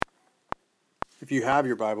If you have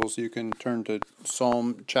your Bibles, you can turn to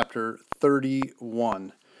Psalm chapter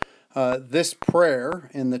 31. This prayer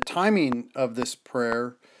and the timing of this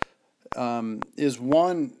prayer is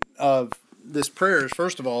one of this prayer.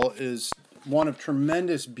 First of all, is one of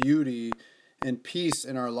tremendous beauty and peace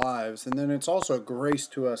in our lives, and then it's also a grace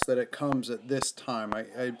to us that it comes at this time.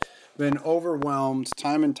 I've been overwhelmed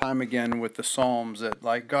time and time again with the Psalms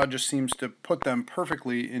that God just seems to put them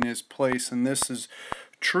perfectly in His place, and this is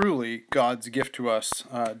truly God's gift to us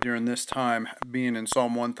during this time, being in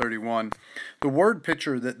Psalm 131. The word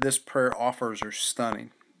picture that this prayer offers are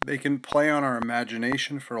stunning. They can play on our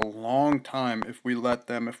imagination for a long time if we let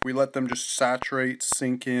them. If we let them just saturate,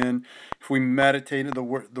 sink in. If we meditate, the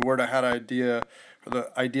word I had idea, or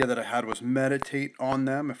the idea that I had was meditate on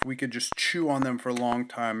them. If we could just chew on them for a long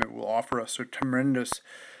time, it will offer us a tremendous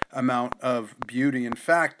amount of beauty. In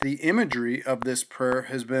fact, the imagery of this prayer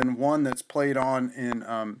has been one that's played on in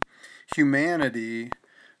humanity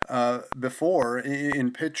before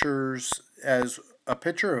in pictures as a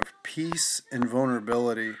picture of peace and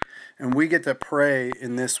vulnerability. And we get to pray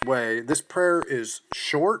in this way. This prayer is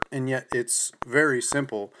short and yet it's very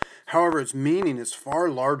simple. However, its meaning is far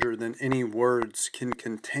larger than any words can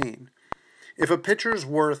contain. If a picture's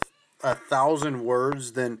worth 1,000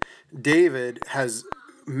 words, then David has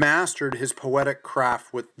mastered his poetic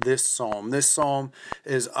craft with this psalm. This psalm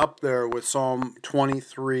is up there with Psalm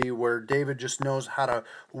 23, where David just knows how to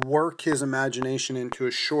work his imagination into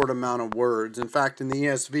a short amount of words. In fact, in the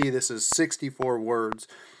ESV, this is 64 words.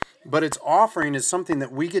 But its offering is something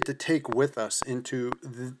that we get to take with us into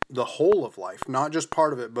the whole of life, not just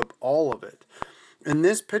part of it, but all of it. And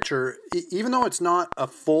this picture, even though it's not a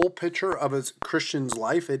full picture of a Christian's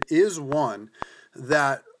life, it is one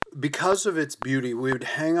that, because of its beauty, we would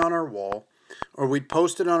hang on our wall, or we'd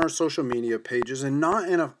post it on our social media pages, and not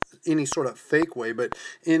in any sort of fake way, but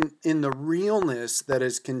in the realness that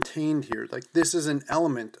is contained here. Like, this is an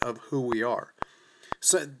element of who we are.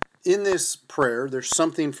 So in this prayer, there's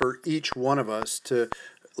something for each one of us to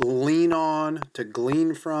lean on, to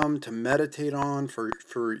glean from, to meditate on for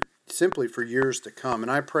simply for years to come.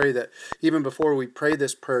 And I pray that even before we pray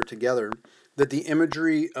this prayer together, that the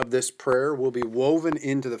imagery of this prayer will be woven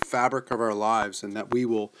into the fabric of our lives and that we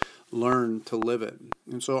will learn to live it.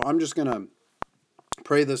 And so I'm just going to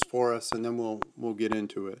pray this for us, and then we'll get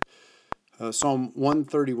into it. Psalm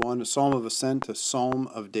 131, a psalm of ascent, a psalm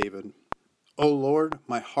of David. O Lord,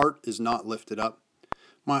 my heart is not lifted up.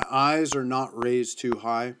 My eyes are not raised too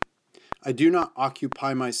high. I do not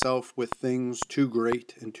occupy myself with things too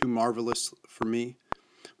great and too marvelous for me,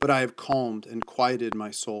 but I have calmed and quieted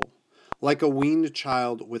my soul, like a weaned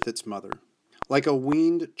child with its mother. Like a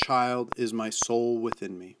weaned child is my soul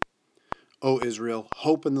within me. O Israel,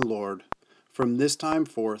 hope in the Lord, from this time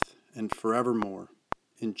forth and forevermore.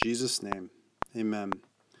 In Jesus' name, amen.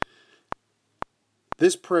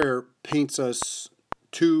 This prayer paints us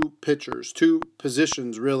two pictures, two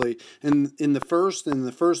positions, really. In the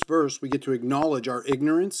first verse, we get to acknowledge our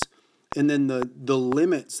ignorance and then the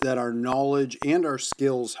limits that our knowledge and our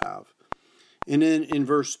skills have. And in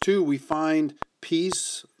verse 2, we find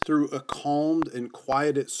peace through a calmed and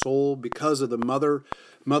quieted soul because of the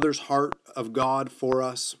mother's heart of God for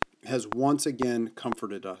us has once again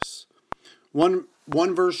comforted us. One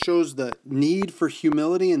verse shows the need for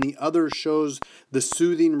humility, and the other shows the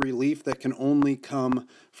soothing relief that can only come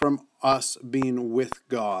from us being with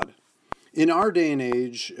God. In our day and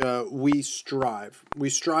age, we strive. We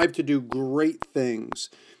strive to do great things.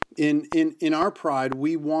 In our pride,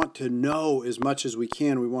 we want to know as much as we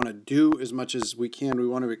can. We want to do as much as we can. We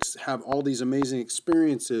want to have all these amazing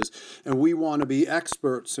experiences, and we want to be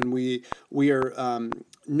experts, and we are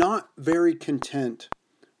not very content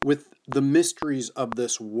with the mysteries of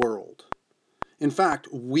this world. In fact,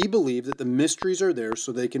 we believe that the mysteries are there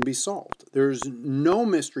so they can be solved. There's no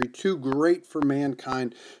mystery too great for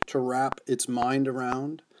mankind to wrap its mind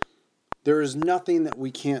around. There is nothing that we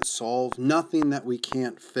can't solve, nothing that we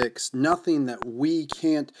can't fix, nothing that we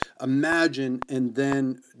can't imagine and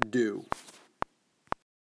then do.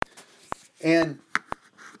 And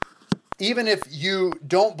even if you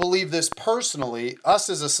don't believe this personally, us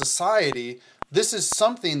as a society, this is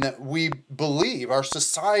something that we believe. Our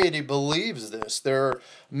society believes this. There are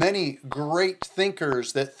many great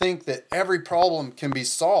thinkers that think that every problem can be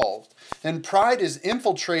solved. And pride has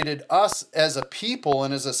infiltrated us as a people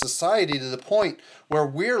and as a society to the point where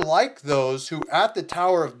we're like those who at the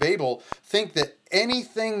Tower of Babel think that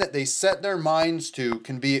anything that they set their minds to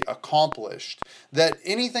can be accomplished. That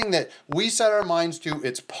anything that we set our minds to,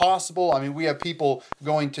 it's possible. I mean, we have people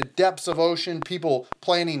going to depths of ocean, people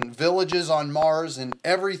planning villages on Mars and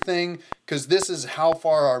everything, because this is how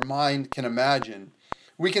far our mind can imagine.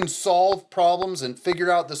 We can solve problems and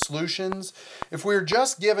figure out the solutions. If we're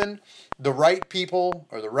just given the right people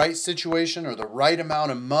or the right situation or the right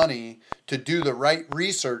amount of money to do the right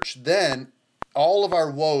research, then all of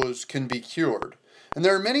our woes can be cured. And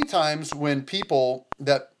there are many times when people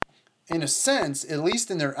that, in a sense, at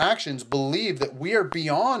least in their actions, believe that we are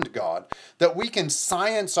beyond God, that we can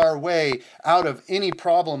science our way out of any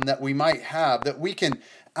problem that we might have, that we can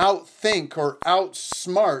outthink or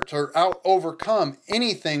outsmart or out overcome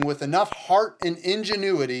anything with enough heart and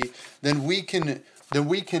ingenuity, then we can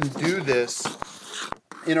do this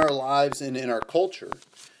in our lives and in our culture.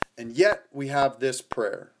 And yet we have this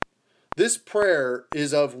prayer. This prayer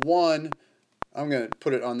is of one, I'm going to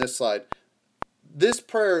put it on this slide. This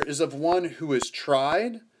prayer is of one who is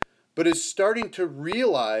tried, but is starting to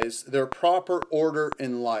realize their proper order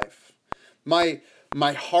in life.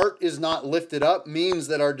 My heart is not lifted up means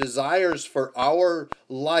that our desires for our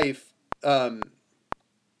life do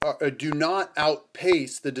not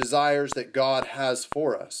outpace the desires that God has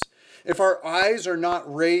for us. If our eyes are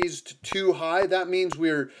not raised too high, that means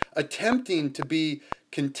we're attempting to be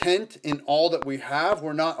content in all that we have.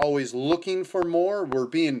 We're not always looking for more. We're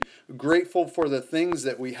being grateful for the things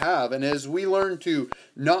that we have. And as we learn to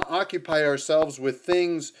not occupy ourselves with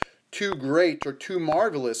things too great or too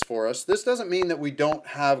marvelous for us, this doesn't mean that we don't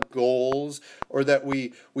have goals or that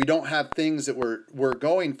we don't have things that we're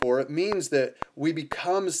going for. It means that we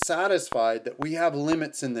become satisfied that we have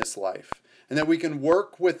limits in this life and that we can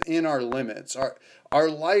work within our limits. Our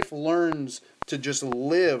life learns to just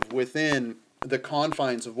live within the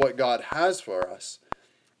confines of what God has for us.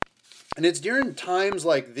 And it's during times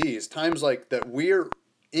like these, times like that we're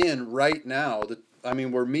in right now,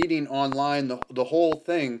 we're meeting online, the whole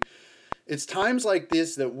thing. It's times like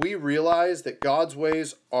this that we realize that God's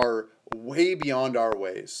ways are way beyond our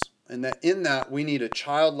ways. And that in that we need a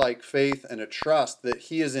childlike faith and a trust that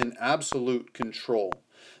He is in absolute control.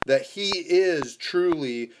 That He is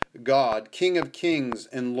truly God, King of kings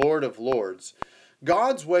and Lord of lords.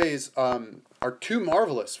 God's ways are too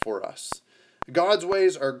marvelous for us. God's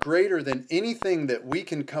ways are greater than anything that we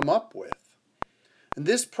can come up with. And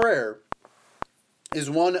this prayer is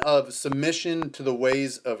one of submission to the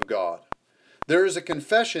ways of God. There is a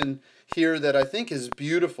confession here that I think is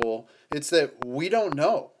beautiful. It's that we don't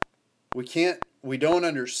know. We don't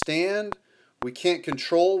understand. We can't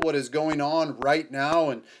control what is going on right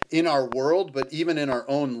now and in our world, but even in our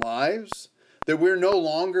own lives. That we're no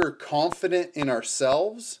longer confident in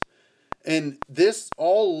ourselves. And this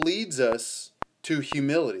all leads us to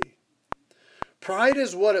humility. Pride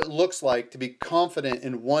is what it looks like to be confident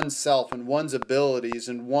in oneself and one's abilities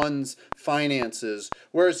and one's finances,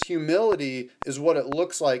 whereas humility is what it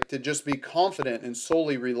looks like to just be confident and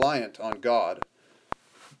solely reliant on God.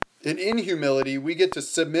 And in humility, we get to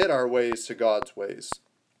submit our ways to God's ways.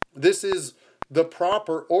 This is the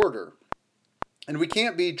proper order. And we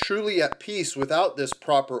can't be truly at peace without this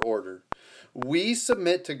proper order. We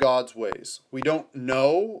submit to God's ways. We don't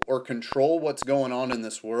know or control what's going on in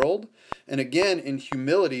this world. And again, in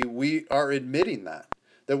humility, we are admitting that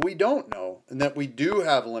we don't know, and that we do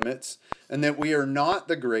have limits, and that we are not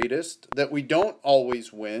the greatest, that we don't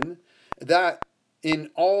always win, that in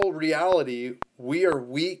all reality, we are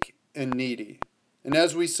weak and needy. And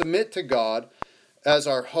as we submit to God as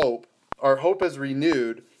our hope is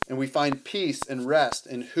renewed, and we find peace and rest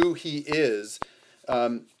in who He is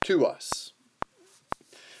to us.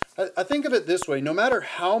 I think of it this way: no matter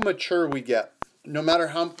how mature we get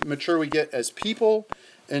as people,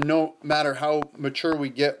 and no matter how mature we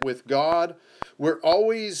get with God, we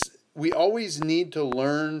always need to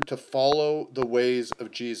learn to follow the ways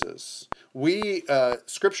of Jesus.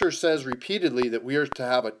 Scripture says repeatedly that we are to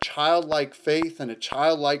have a childlike faith and a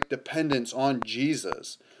childlike dependence on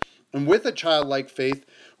Jesus. And with a childlike faith,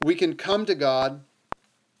 we can come to God,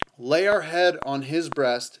 lay our head on His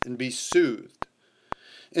breast, and be soothed.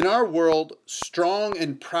 In our world, strong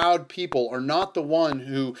and proud people are not the one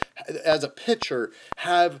who, as a picture,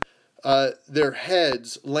 have their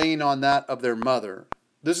heads laying on that of their mother.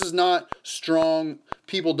 This is not strong.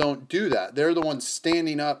 People don't do that. They're the ones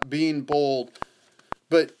standing up, being bold.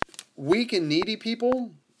 But weak and needy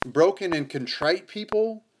people, broken and contrite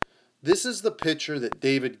people, this is the picture that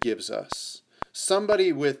David gives us.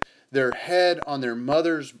 Somebody with their head on their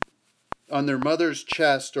mother's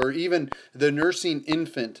chest, or even the nursing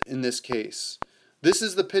infant in this case. This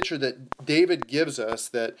is the picture that David gives us,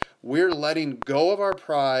 that we're letting go of our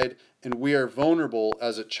pride and we are vulnerable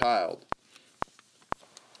as a child.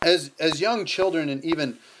 As young children and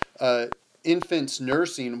even infants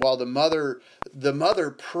nursing, while the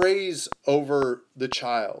mother prays over the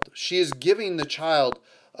child. She is giving the child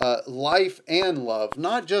life and love,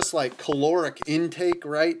 not just like caloric intake,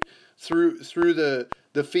 right, through the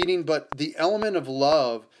feeding, but the element of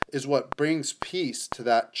love is what brings peace to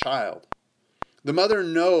that child. The mother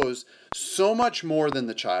knows so much more than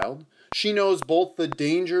the child. She knows both the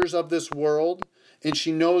dangers of this world and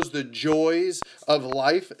she knows the joys of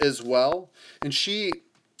life as well. And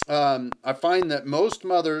I find that most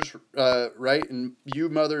mothers, right, and you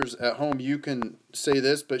mothers at home, you can say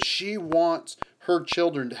this, but she wants her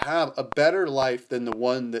children to have a better life than the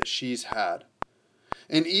one that she's had.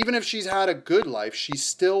 And even if she's had a good life, she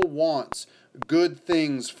still wants good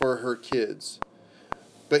things for her kids.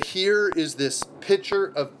 But here is this picture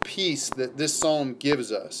of peace that this psalm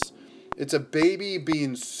gives us. It's a baby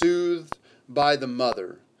being soothed by the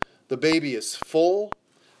mother. The baby is full.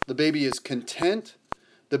 The baby is content.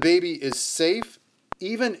 The baby is safe,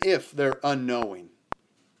 even if they're unknowing.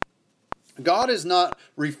 God is not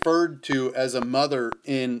referred to as a mother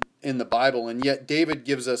in the Bible, and yet David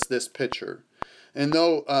gives us this picture. And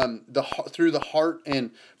though through the heart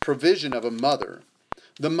and provision of a mother,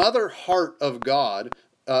 the mother heart of God,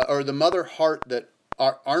 or the mother heart that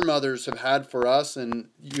our mothers have had for us and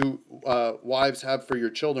you wives have for your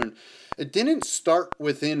children, it didn't start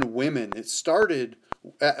within women. It started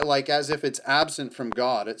like as if it's absent from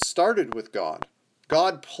God. It started with God.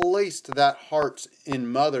 God placed that heart in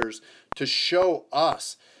mothers to show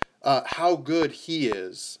us how good He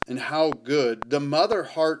is and how good the mother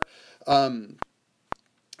heart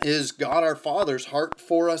is. God our Father's heart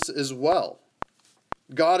for us as well.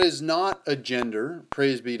 God is not a gender,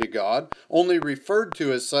 praise be to God, only referred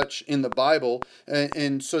to as such in the Bible,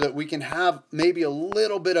 and so that we can have maybe a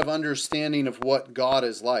little bit of understanding of what God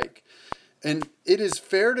is like. And it is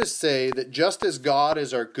fair to say that just as God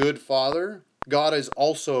is our good Father, God is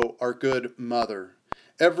also our good mother.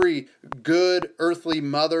 Every good earthly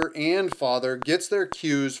mother and father gets their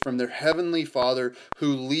cues from their heavenly Father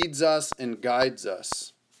who leads us and guides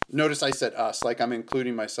us. Notice I said us, like I'm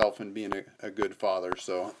including myself in being a good father.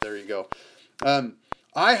 So there you go.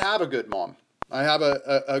 I have a good mom. I have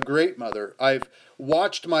a great mother. I've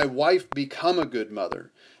watched my wife become a good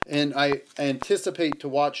mother. And I anticipate to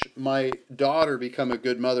watch my daughter become a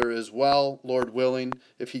good mother as well, Lord willing,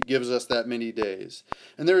 if He gives us that many days.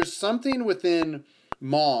 And there is something within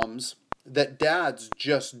moms that dads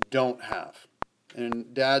just don't have.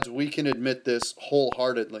 And dads, we can admit this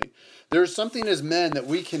wholeheartedly. There's something as men that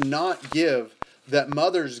we cannot give that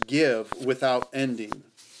mothers give without ending.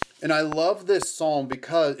 And I love this psalm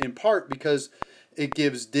in part because it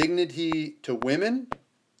gives dignity to women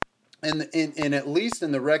and at least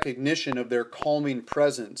in the recognition of their calming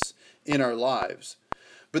presence in our lives.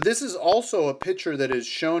 But this is also a picture that has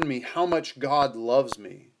shown me how much God loves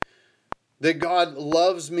me. That God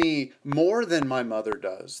loves me more than my mother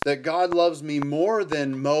does. That God loves me more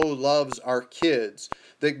than Mo loves our kids.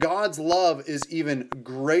 That God's love is even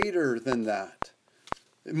greater than that.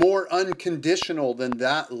 More unconditional than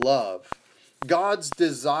that love. God's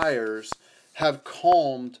desires have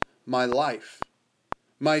calmed my life.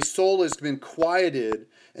 My soul has been quieted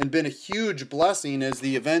and been a huge blessing as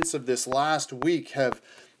the events of this last week have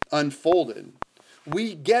unfolded.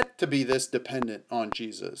 We get to be this dependent on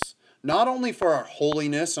Jesus. Not only for our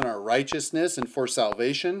holiness and our righteousness and for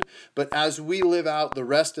salvation, but as we live out the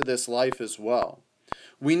rest of this life as well.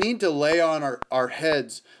 We need to lay on our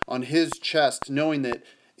heads on His chest, knowing that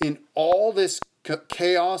in all this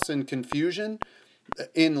chaos and confusion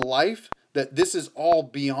in life, that this is all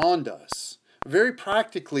beyond us. Very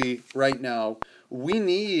practically right now, we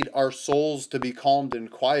need our souls to be calmed and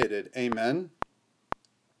quieted. Amen?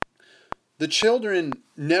 The child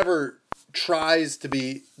never tries to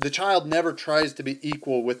be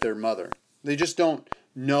equal with their mother. They just don't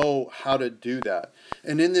know how to do that.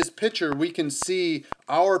 And in this picture, we can see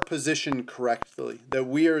our position correctly, that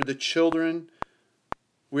we are the children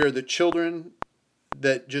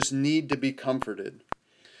that just need to be comforted.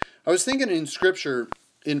 I was thinking in Scripture,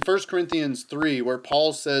 in 1 Corinthians 3, where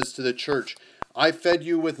Paul says to the church, I fed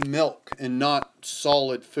you with milk and not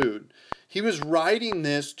solid food. He was writing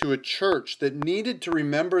this to a church that needed to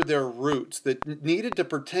remember their roots, that needed to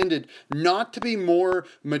pretend not to be more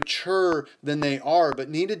mature than they are, but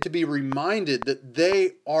needed to be reminded that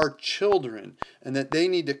they are children and that they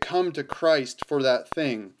need to come to Christ for that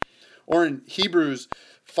thing. Or in Hebrews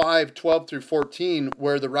 5:12 through 14,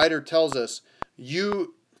 where the writer tells us,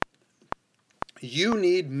 You You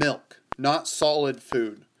need milk, not solid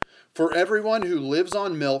food. For everyone who lives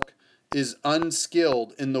on milk is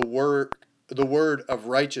unskilled in the word of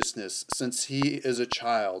righteousness, since he is a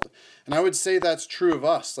child. And I would say that's true of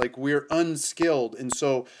us. Like, we're unskilled, and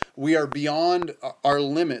so we are beyond our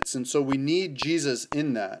limits, and so we need Jesus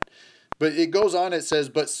in that. But it goes on, it says,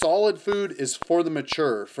 but solid food is for the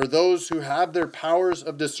mature, for those who have their powers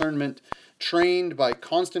of discernment trained by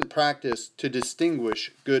constant practice to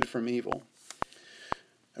distinguish good from evil.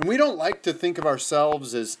 And we don't like to think of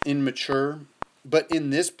ourselves as immature, but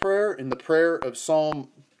in this prayer, in the prayer of Psalm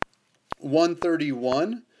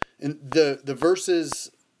 131, and the verses,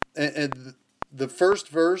 and the first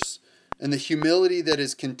verse, and the humility that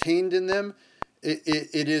is contained in them,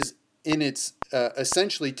 it is in its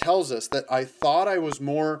essentially tells us that I thought I was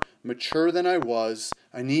more mature than I was.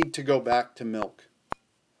 I need to go back to milk.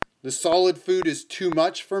 The solid food is too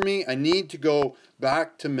much for me. I need to go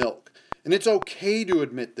back to milk. And it's okay to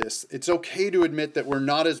admit this. It's okay to admit that we're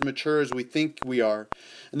not as mature as we think we are.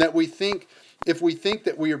 And that if we think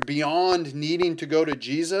that we are beyond needing to go to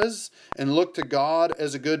Jesus and look to God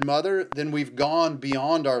as a good mother, then we've gone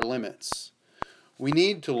beyond our limits. We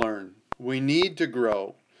need to learn. We need to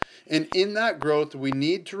grow. And in that growth, we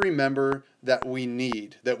need to remember that we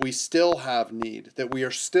still have need, that we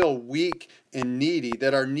are still weak and needy,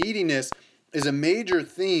 that our neediness is a major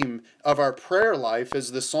theme of our prayer life,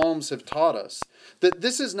 as the Psalms have taught us. That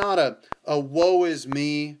this is not a woe is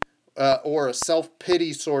me or a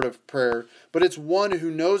self-pity sort of prayer, but it's one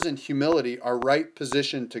who knows in humility our right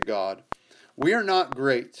position to God. We are not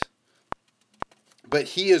great, but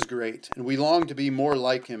He is great, and we long to be more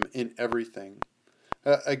like Him in everything.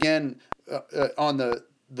 On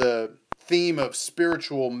the theme of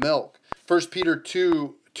spiritual milk, 1 Peter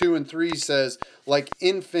 2:2-3 says,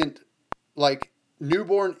 like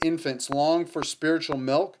newborn infants long for spiritual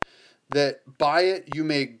milk, that by it you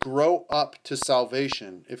may grow up to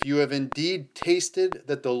salvation, if you have indeed tasted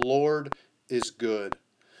that the Lord is good.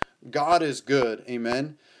 God is good,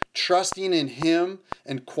 amen. Trusting in Him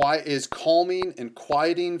is calming and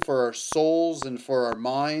quieting for our souls and for our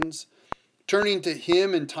minds. Turning to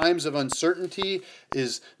Him in times of uncertainty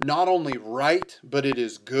is not only right, but it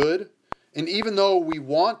is good. And even though we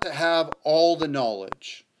want to have all the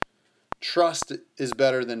knowledge, trust is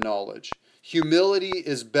better than knowledge. Humility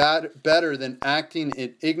is better than acting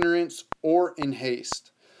in ignorance or in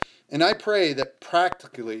haste. And I pray that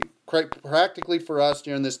practically for us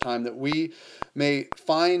during this time, that we may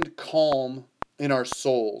find calm in our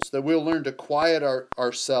souls, that we'll learn to quiet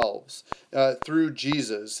ourselves through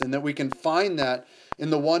Jesus, and that we can find that in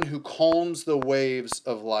the one who calms the waves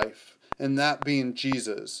of life, and that being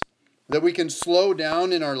Jesus. That we can slow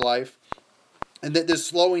down in our life, and that this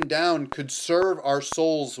slowing down could serve our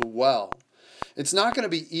souls well. It's not going to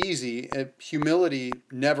be easy, humility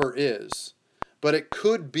never is, but it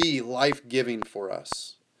could be life-giving for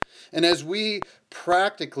us. And as we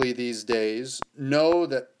practically these days know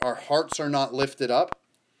that our hearts are not lifted up,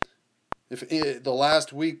 if the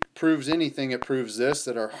last week proves anything, it proves this,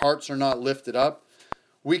 that our hearts are not lifted up,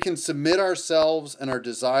 we can submit ourselves and our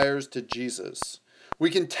desires to Jesus. We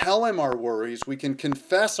can tell Him our worries. We can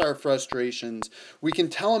confess our frustrations. We can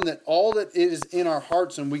tell Him that all that is in our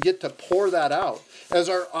hearts, and we get to pour that out. As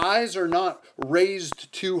our eyes are not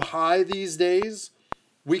raised too high these days,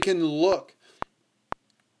 we can look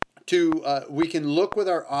with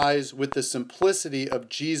our eyes with the simplicity of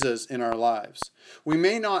Jesus in our lives. We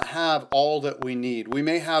may not have all that we need. We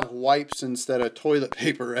may have wipes instead of toilet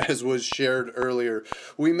paper, as was shared earlier.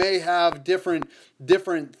 We may have different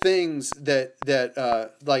things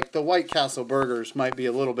that like the White Castle burgers might be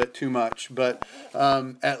a little bit too much, but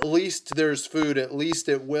at least there's food. At least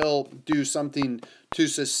it will do something to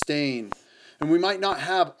sustain. And we might not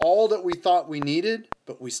have all that we thought we needed,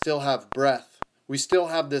 but we still have breath. We still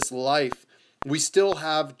have this life. We still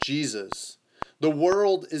have Jesus. The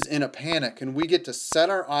world is in a panic, and we get to set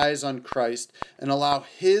our eyes on Christ and allow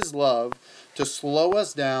His love to slow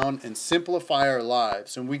us down and simplify our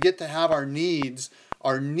lives. And we get to have our needs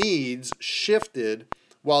shifted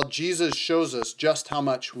while Jesus shows us just how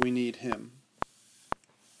much we need Him.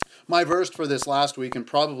 My verse for this last week, and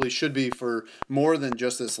probably should be for more than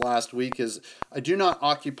just this last week, is, I do not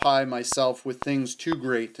occupy myself with things too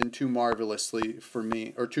great and too marvelous for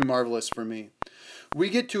me. We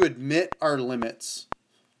get to admit our limits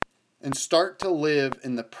and start to live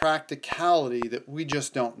in the practicality that we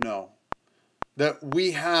just don't know. That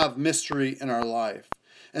we have mystery in our life.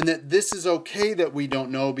 And that this is okay that we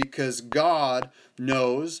don't know, because God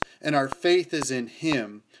knows, and our faith is in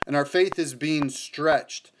Him. And our faith is being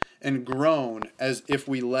stretched and grown as if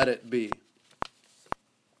we let it be.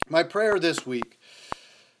 My prayer this week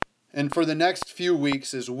and for the next few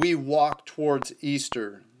weeks as we walk towards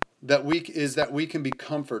Easter is that we can be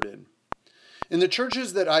comforted. In the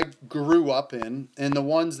churches that I grew up in and the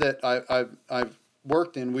ones that I've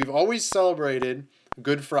worked in, we've always celebrated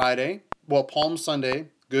Good Friday, Palm Sunday,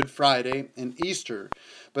 Good Friday, and Easter.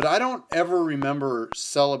 But I don't ever remember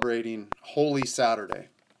celebrating Holy Saturday.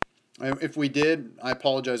 If we did, I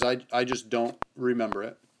apologize. I just don't remember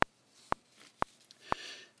it.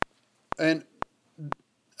 And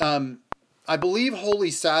I believe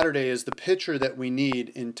Holy Saturday is the picture that we need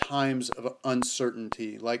in times of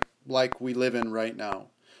uncertainty, like we live in right now.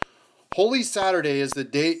 Holy Saturday is the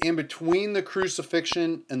day in between the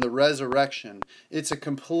crucifixion and the resurrection. It's a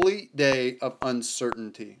complete day of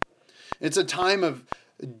uncertainty. It's a time of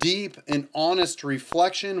deep and honest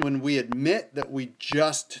reflection when we admit that we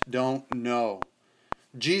just don't know.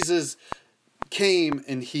 Jesus came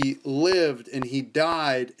and he lived and he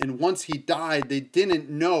died, and once he died, they didn't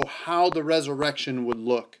know how the resurrection would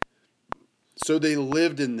look. So they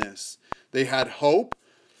lived in this. They had hope,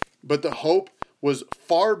 but the hope was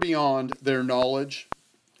far beyond their knowledge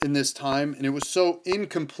in this time, and it was so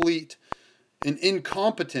incomplete and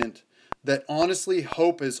incompetent that honestly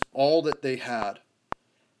hope is all that they had.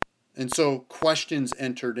 And so questions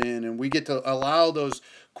entered in, and we get to allow those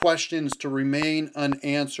questions to remain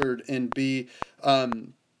unanswered and be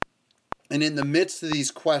and in the midst of these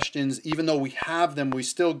questions, even though we have them, we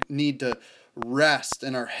still need to rest,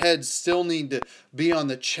 and our heads still need to be on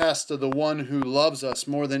the chest of the one who loves us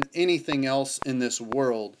more than anything else in this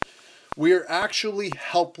world. We are actually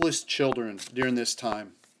helpless children during this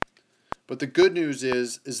time. But the good news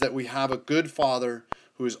is that we have a good Father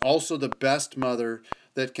who is also the best mother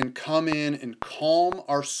that can come in and calm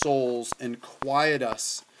our souls and quiet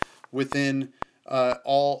us within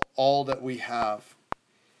all that we have.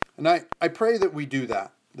 And I pray that we do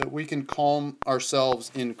that we can calm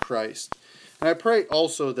ourselves in Christ. And I pray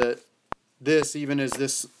also that even as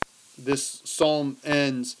this psalm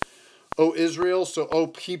ends, O Israel, so O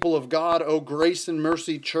people of God, O Grace and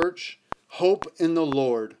Mercy Church, hope in the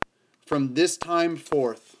Lord from this time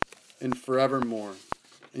forth and forevermore.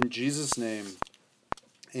 In Jesus' name,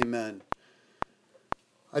 amen.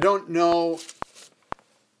 I don't know